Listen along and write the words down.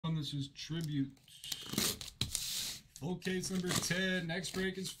This is Tribute. Full case number 10. Next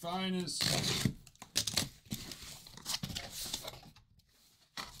break is Finest.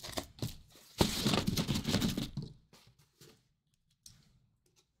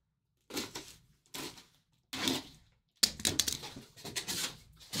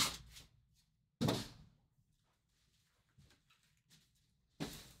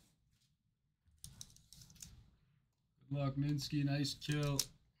 Good luck, Minsky. Nice kill.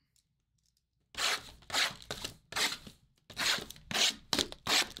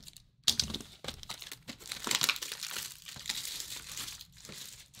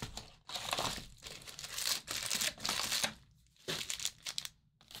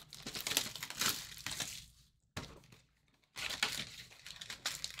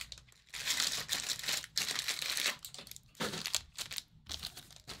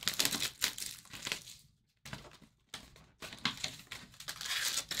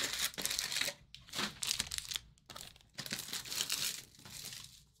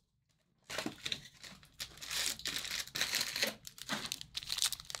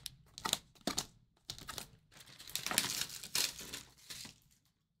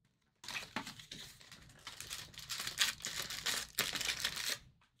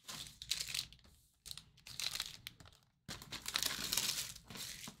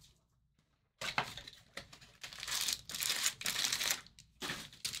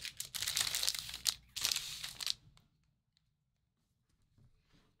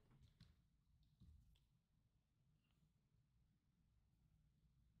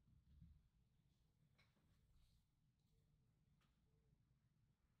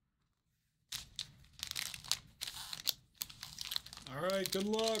 All right, good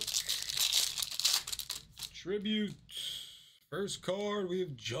luck. Tribute. First card, we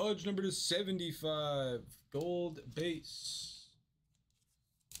have Judge number to 75. Gold base.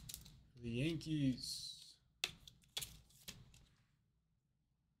 For the Yankees.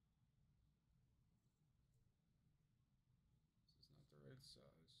 This is not the right size.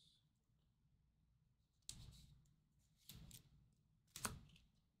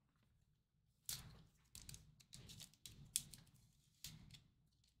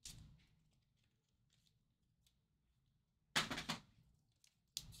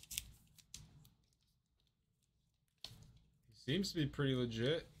 Seems to be pretty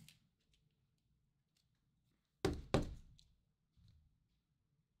legit. What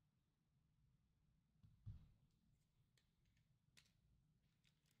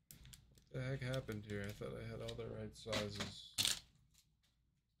the heck happened here? I thought I had all the right sizes.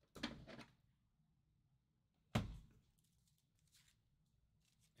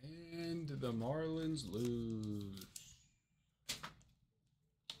 And the Marlins lose.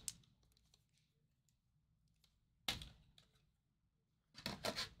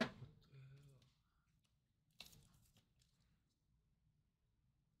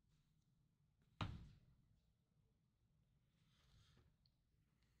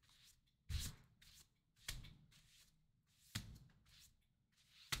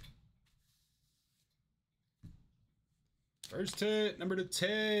 First hit, number to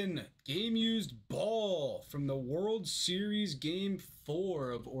 10, game used ball from the World Series Game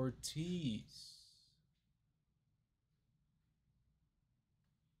 4 of Ortiz.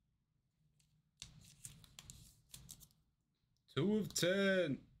 Two of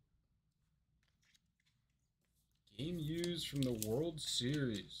 10. Game used from the World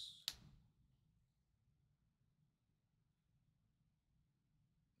Series.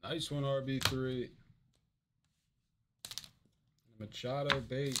 Nice one, RB3. Machado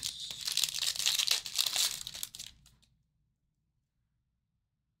base.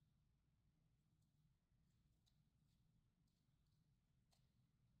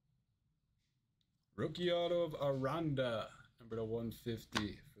 Rookie auto of Aranda, number to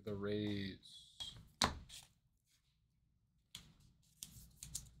 150 for the Rays.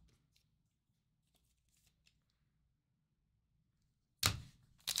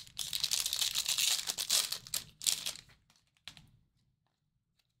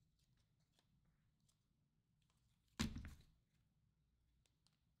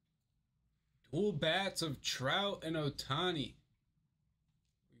 Dual bats of Trout and Ohtani.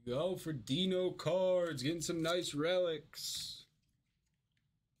 We go for Dino cards, getting some nice relics.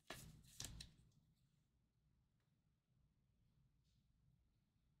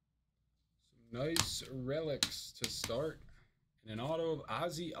 Some nice relics to start. And an auto of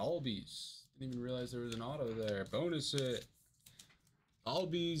Ozzie Albies. Didn't even realize there was an auto there. Bonus hit.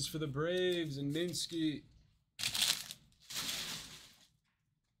 Albies for the Braves and Minsky.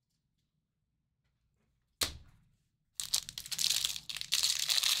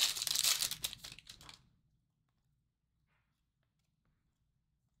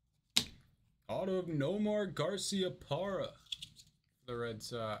 Auto of Nomar Garciaparra for the Red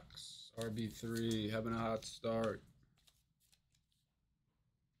Sox. RB3 having a hot start.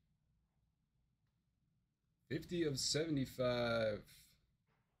 50 of 75.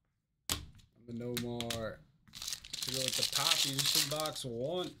 On the Nomar. To go with the Poppy, just in box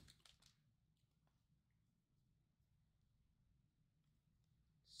 1.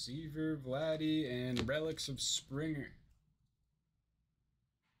 Seaver, Vladdy, and Relics of Springer.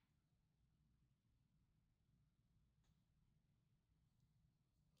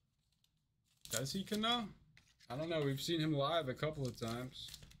 Does he Cano? I don't know. We've seen him live a couple of times.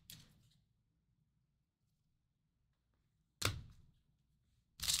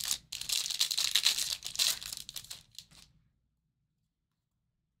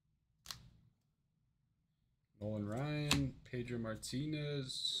 Nolan Ryan, Pedro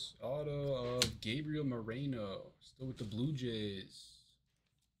Martinez, auto of Gabriel Moreno, still with the Blue Jays.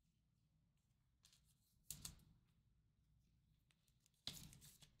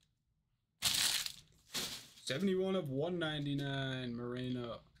 '71 of 199,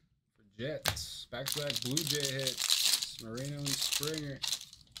 Moreno for Jets. Back-to-back Blue Jay hits, Moreno and Springer.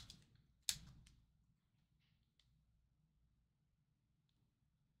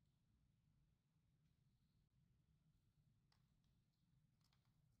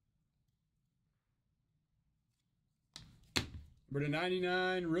 Number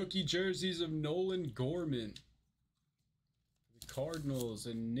 99, rookie jerseys of Nolan Gorman. The Cardinals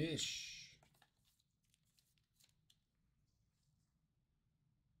and Nish.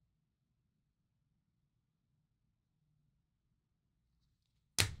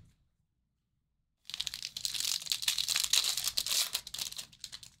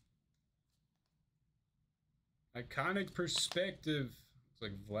 Iconic perspective. Looks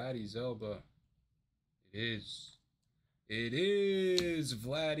like Vladdy's elbow. It is. It is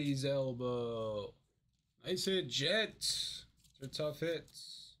Vladdy's elbow. Nice hit, Jets. They're tough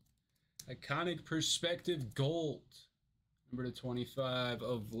hits. Iconic perspective gold. Number 25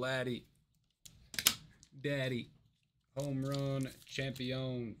 of Vladdy. Daddy. Home run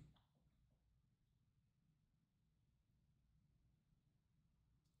champion.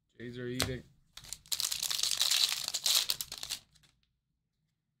 Jays are eating.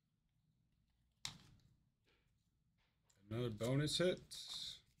 Another bonus hit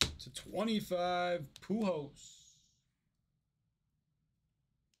to 25, Pujols.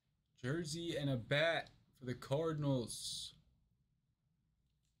 Jersey and a bat for the Cardinals.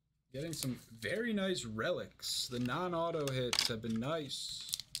 Getting some very nice relics. The non-auto hits have been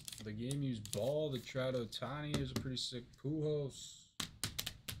nice. The game used ball. The Trout Ohtani is a pretty sick Pujols.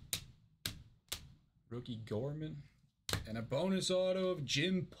 Rookie Gorman. And a bonus auto of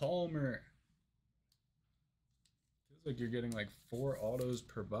Jim Palmer. Feels like you're getting like 4 autos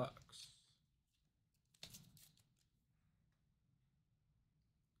per box.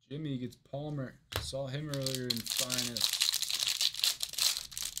 Jimmy gets Palmer. Saw him earlier in Finest.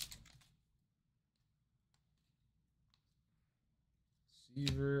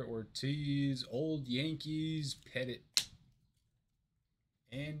 Seaver, Ortiz, Old Yankees, Pettit.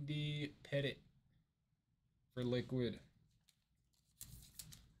 Andy Pettit for Liquid.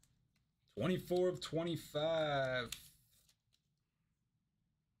 24 of 25.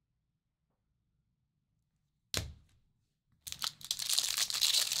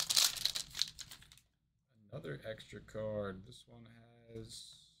 Another extra card. This one has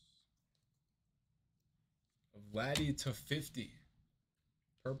a Vladdy to 50.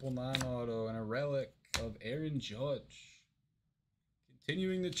 Purple non-auto and a relic of Aaron Judge.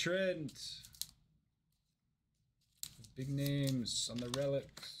 Continuing the trend. Big names on the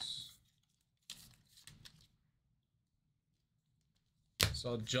relics.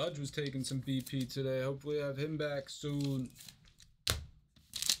 Saw Judge was taking some BP today. Hopefully I have him back soon.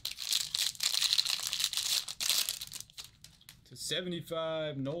 To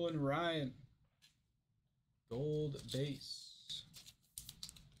 75, Nolan Ryan. Gold base.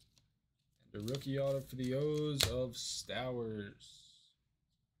 And a rookie auto for the O's of Stowers.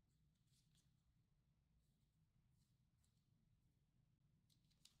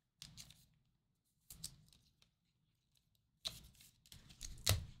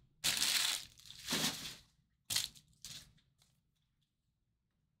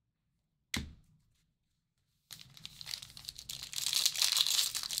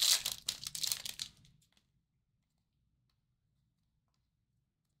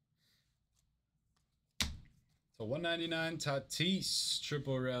 So 199 Tatis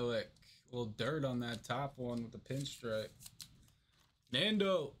triple relic. A little dirt on that top one with the pinstripe.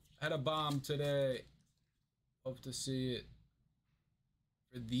 Nando had a bomb today. Hope to see it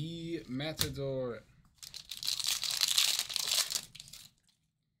for the Matador.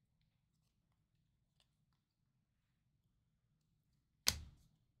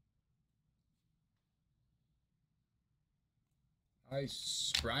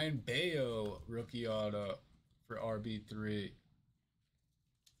 Nice. Brian Bayo, rookie auto for RB3.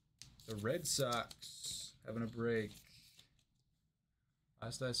 The Red Sox having a break.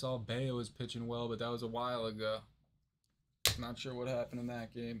 Last I saw, Bayo was pitching well, but that was a while ago. Not sure what happened in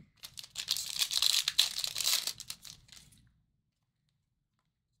that game.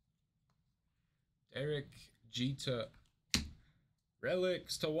 Derek Jeter.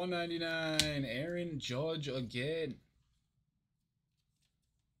 Relics to 199. Aaron Judge again.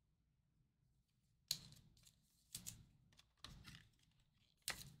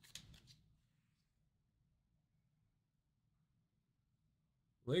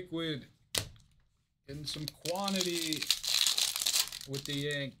 Liquid. Getting some quantity with the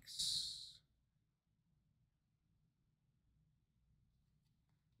Yanks.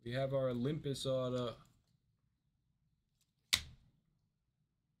 We have our Olympus auto.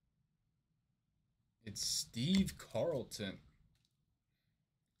 It's Steve Carlton.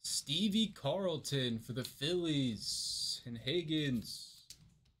 Stevie Carlton for the Phillies and Higgins.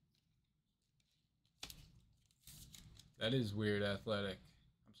 That is weird athletic.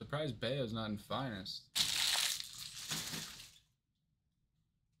 I'm surprised Bayo's not in finest.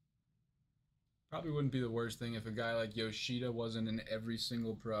 Probably wouldn't be the worst thing if a guy like Yoshida wasn't in every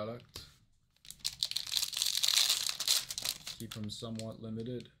single product. Keep him somewhat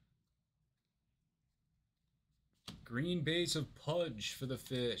limited. Green base of Pudge for the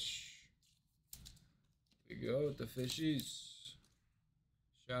Fish. There we go with the Fishies.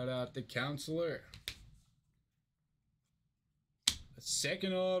 Shout out the Counselor. A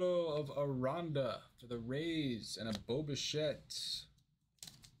second auto of Aranda for the Rays and a Bo Bichette.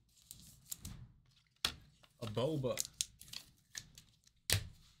 A Boba.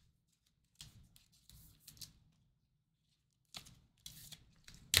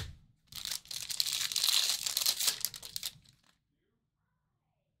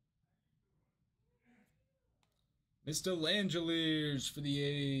 Mr. Langeliers for the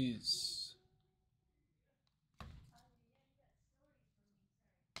A's.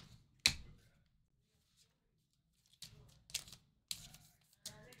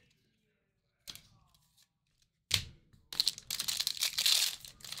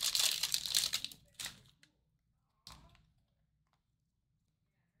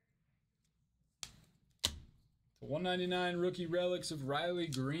 The 199 rookie relics of Riley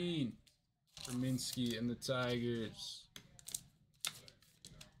Green for Minsky and the Tigers.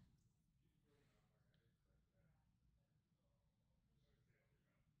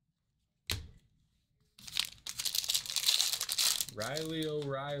 Riley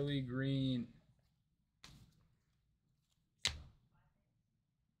O'Reilly Green.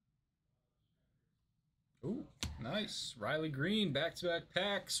 Ooh, nice. Riley Green, back-to-back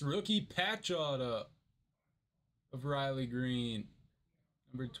packs. Rookie patch auto of Riley Green.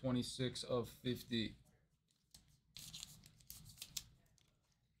 Number 26 of 50.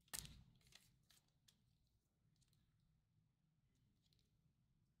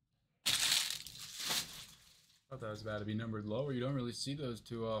 Thought that was about to be numbered lower. You don't really see those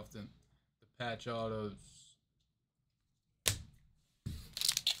too often. The patch autos.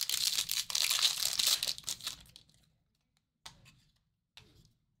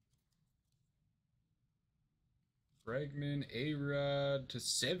 Bregman, A-Rod to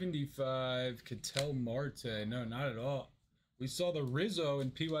 75. Ketel Marte. No, not at all. We saw the Rizzo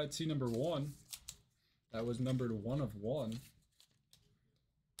in PYT number 1. That was numbered 1 of 1.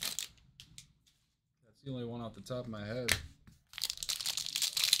 That's the only one off the top of my head.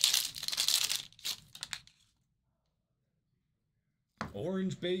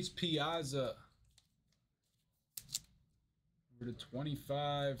 Orange base Piazza. Number to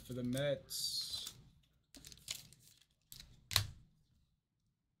 25 for the Mets.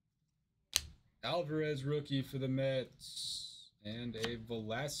 Alvarez rookie for the Mets. And a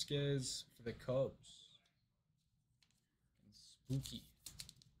Velasquez for the Cubs. And Spooky.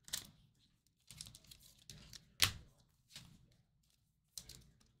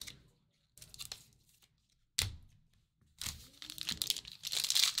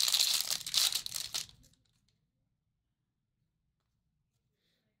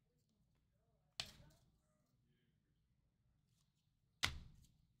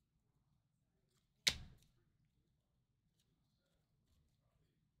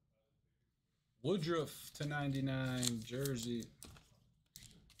 Woodruff to 99 jersey.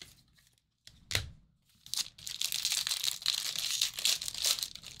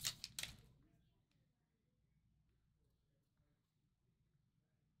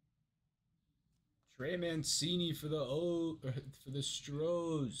 Trey Mancini for the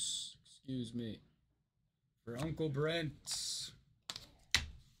Stros. Excuse me. For Uncle Brent.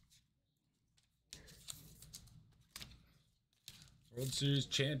 World Series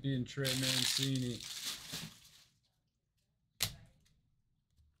champion Trey Mancini.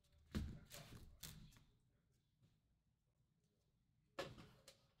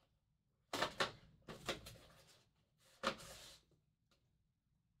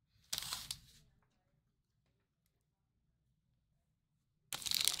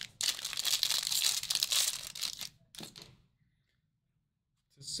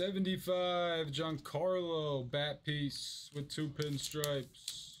 To 75, Giancarlo bat piece with 2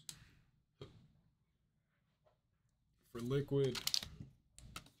 pinstripes for Liquid.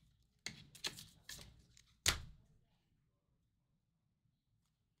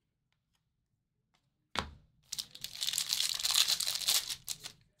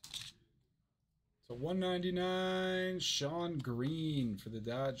 So 199, Sean Green for the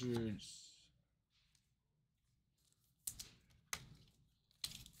Dodgers.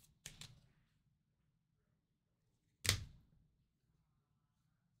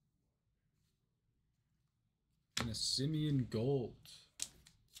 And a Simeon Gold.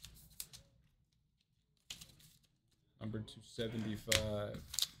 Number 275.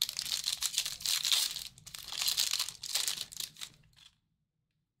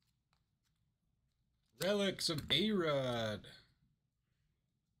 Relics of A-Rod.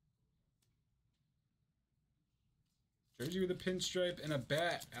 Jersey with a pinstripe and a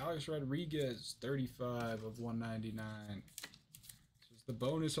bat. Alex Rodriguez, 35 of 199. This is the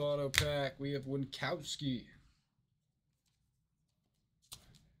bonus auto pack. We have Winkowski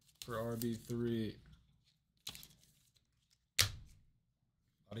for RB3. A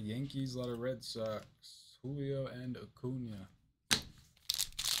lot of Yankees, a lot of Red Sox. Julio and Acuna.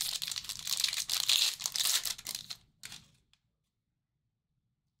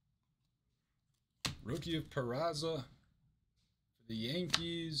 Rookie of Peraza for the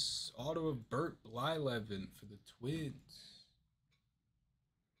Yankees. Auto of Bert Blyleven for the Twins.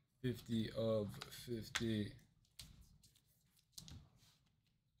 50 of 50.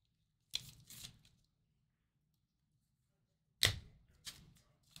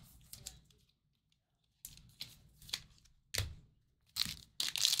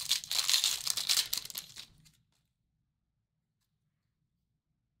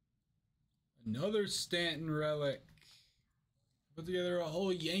 Another Stanton relic. Put together a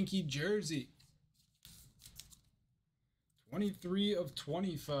whole Yankee jersey. 23 of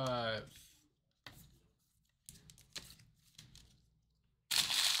 25.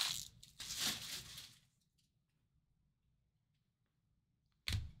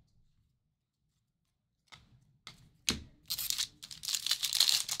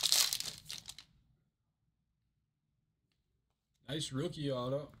 Nice rookie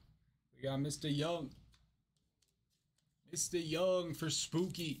auto. We got Mr. Young. Mr. Young for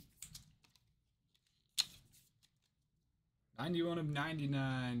Spooky. 91 of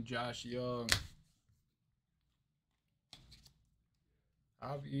 99, Josh Young.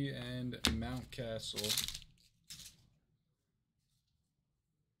 Javi and Mountcastle.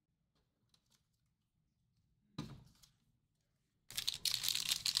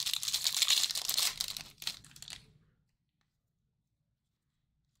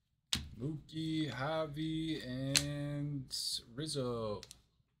 Mookie, Javi, and Rizzo.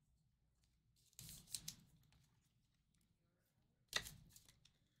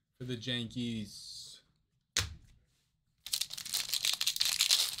 For the Yankees.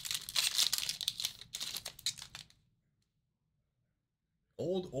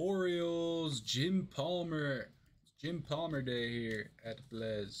 Old Orioles, Jim Palmer. It's Jim Palmer Day here at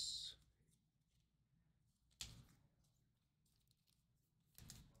Blaze.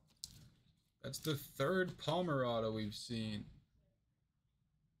 That's the 3rd Palmer auto we've seen.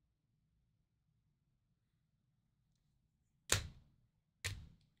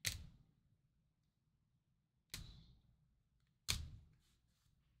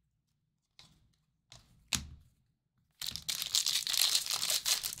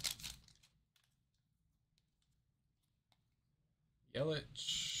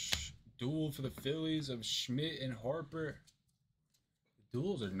 Yelich, duel for the Phillies of Schmidt and Harper. The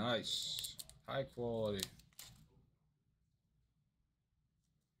duels are nice. High quality.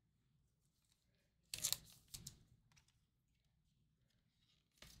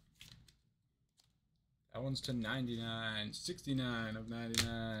 That one's to 99. 69 of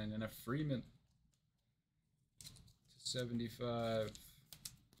 99. And a Freeman to 75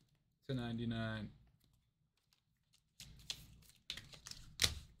 to 99.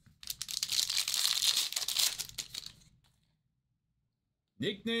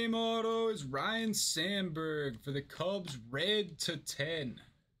 Nickname auto is Ryan Sandberg for the Cubs, red to 10.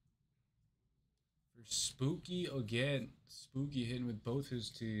 For Spooky again. Spooky hitting with both his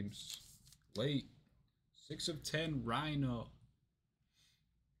teams. Late. 6 of 10, Rhino.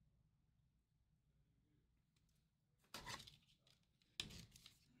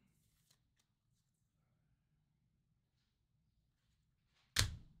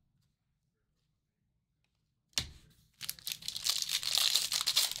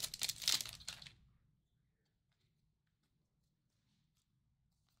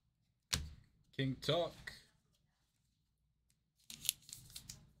 King Tuck.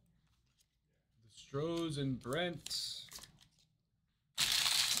 The Strohs and Brent.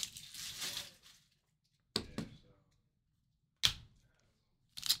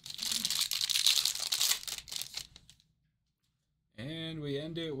 And we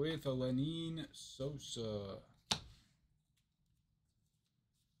end it with a Lenyn Sosa.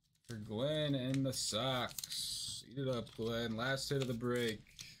 For Glenn and the Sox. Eat it up, Glenn. Last hit of the break.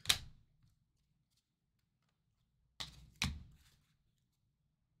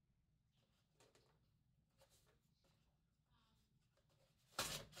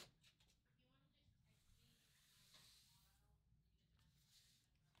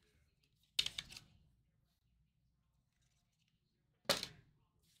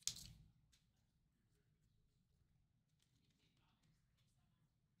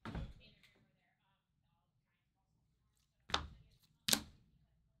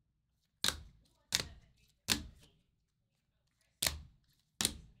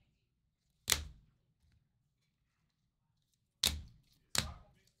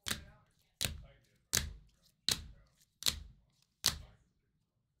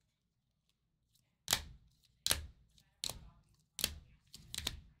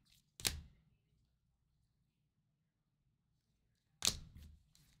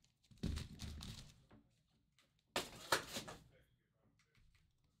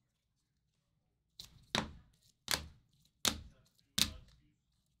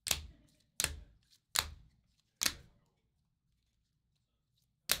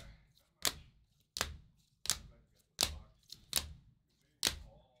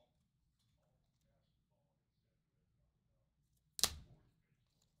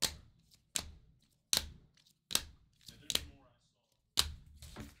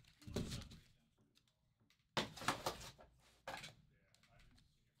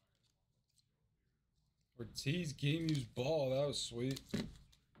 Ortiz game used ball. That was sweet.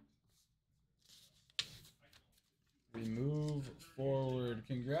 We move forward.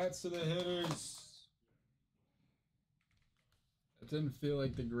 Congrats to the hitters. That didn't feel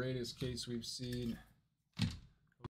like the greatest case we've seen.